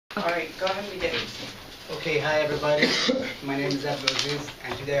All right, go ahead and begin. Okay, hi everybody. My name is Aziz,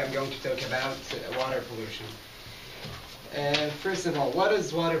 and today I'm going to talk about water pollution. First of all, what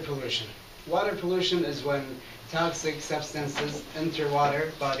is water pollution? Water pollution is when toxic substances enter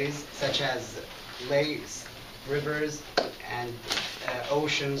water bodies such as lakes, rivers, and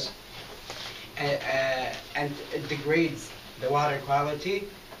oceans, and it degrades the water quality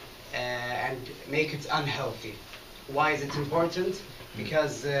and make it unhealthy. Why is it important?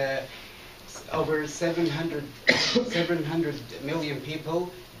 Because over 700 million people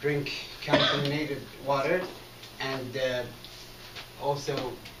drink contaminated water, and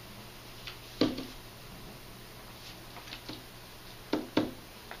also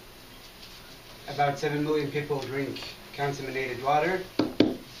about 7 million people drink contaminated water,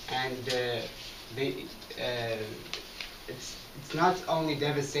 and it's not only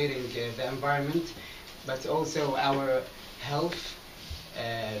devastating the environment, but also our health.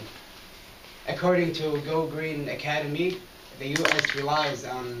 According to Go Green Academy, the U.S. relies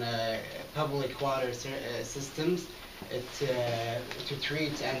on public water systems to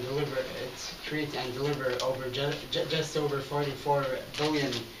treat and deliver over just over 44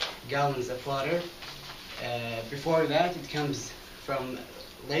 billion gallons of water. Before that, it comes from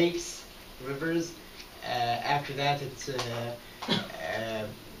lakes, rivers. After that, it's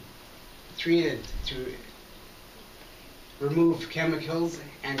treated to remove chemicals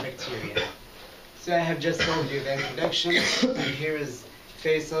and bacteria. So I have just told you the introduction, and here is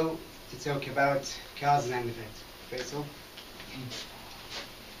Faisal to talk about cause and effect. Faisal?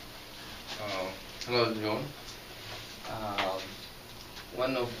 Hello everyone.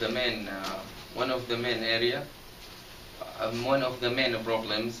 One of the main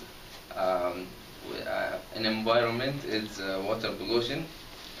problems in environment is water pollution.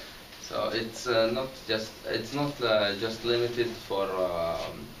 So it's not just limited for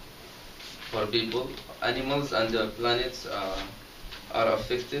people. Animals and the planets are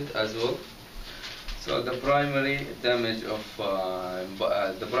affected as well. So the primary damage of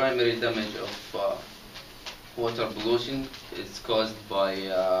water pollution is caused by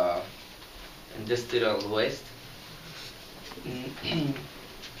industrial waste.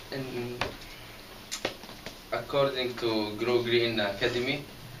 And according to Grow Green Academy,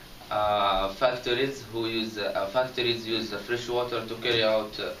 factories use fresh water to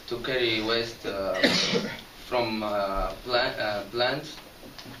carry waste from plants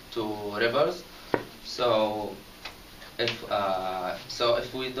to rivers. So if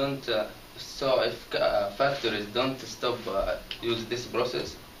factories don't stop use this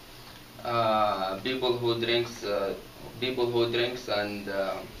process, people who drinks and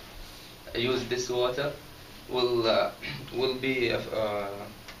use this water will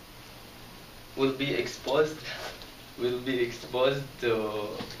be exposed to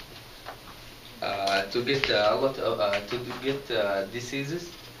get a lot of diseases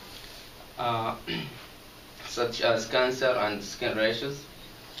such as cancer and skin rashes.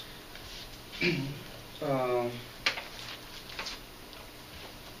 Yes,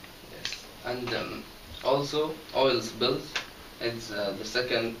 and also oil spills. It's the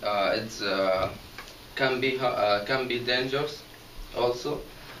second. Can be dangerous. Also,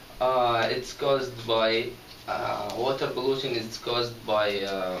 it's caused by water pollution. It's caused by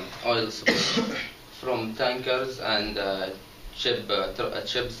oil spills from tankers and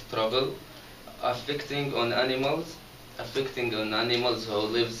ships travel, affecting on animals who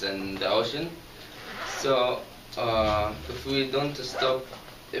lives in the ocean. So if we don't stop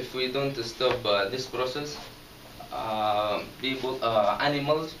this process,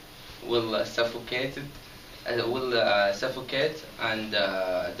 animals will suffocate and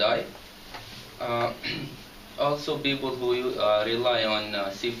die. Also, people who rely on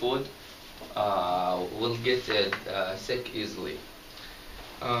seafood will get sick easily.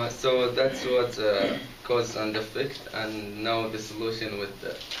 So that's what cause and effect, and now the solution with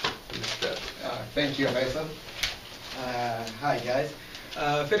Mr. Thank you, Faisal. Hi guys.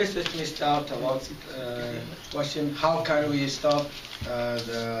 First, let me start about question: how can we stop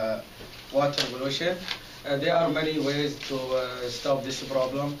the water pollution? There are many ways to stop this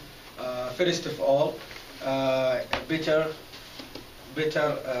problem. First of all, better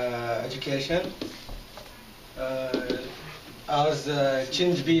education. As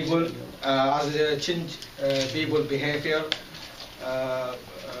change people behavior.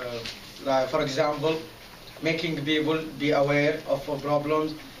 Like for example, making people be aware of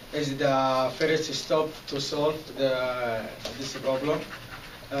problems is the first step to solve this problem.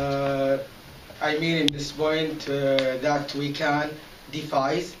 I mean in this point that we can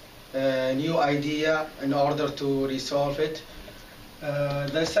devise a new idea in order to resolve it.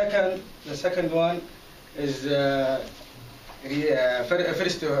 The second one is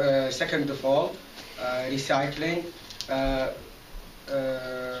second of all, recycling.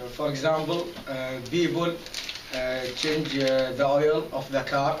 For example, people change the oil of the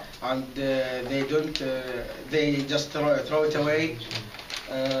car and they don't, they just throw it away.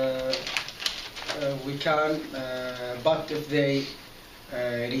 We can, but if they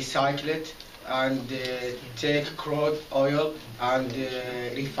recycle it and take crude oil and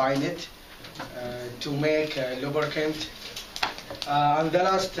refine it to make lubricant. And the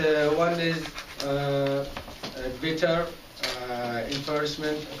last one is better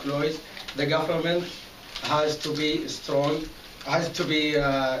enforcement clause. The government has to be strong,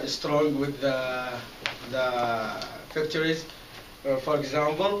 strong with the factories. For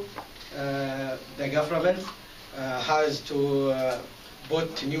example, the government has to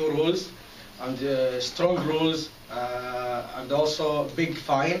put new rules and strong rules and also big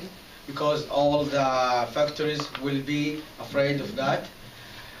fine, because all the factories will be afraid of that.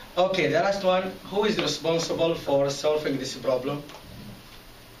 Okay, the last one, who is responsible for solving this problem?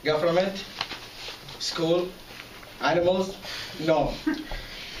 Government? School? Animals? No.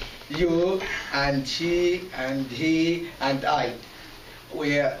 You and she and he and I.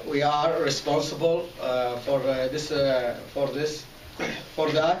 We are responsible for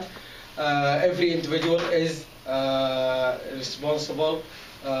that. Every individual is responsible,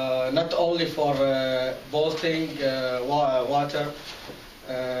 not only for bolting water.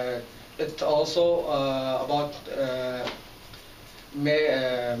 It's also about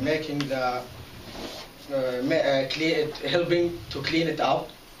making the helping to clean it up.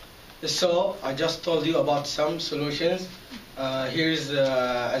 So I just told you about some solutions. Here's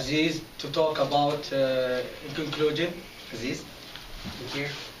Aziz to talk about in conclusion. Aziz. Thank you.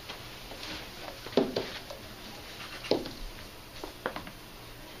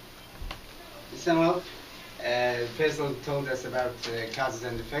 Sum up, Faisal told us about causes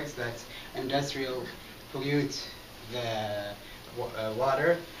and effects, that industrial pollute the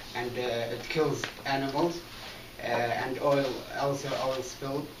water and it kills animals, and oil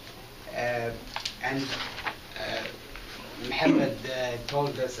spill, and Mohammed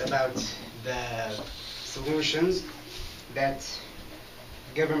told us about the solutions, that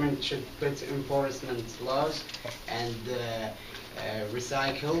government should put enforcement laws and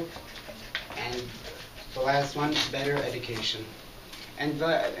recycle, and the last one, better education. And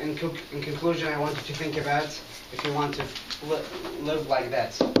in conclusion, I want you to think about if you want to live like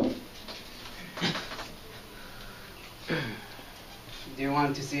that. Do you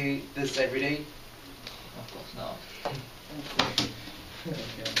want to see this every day? Of course not.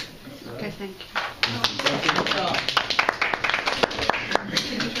 Okay, thank you.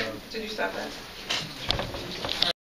 Did you stop that?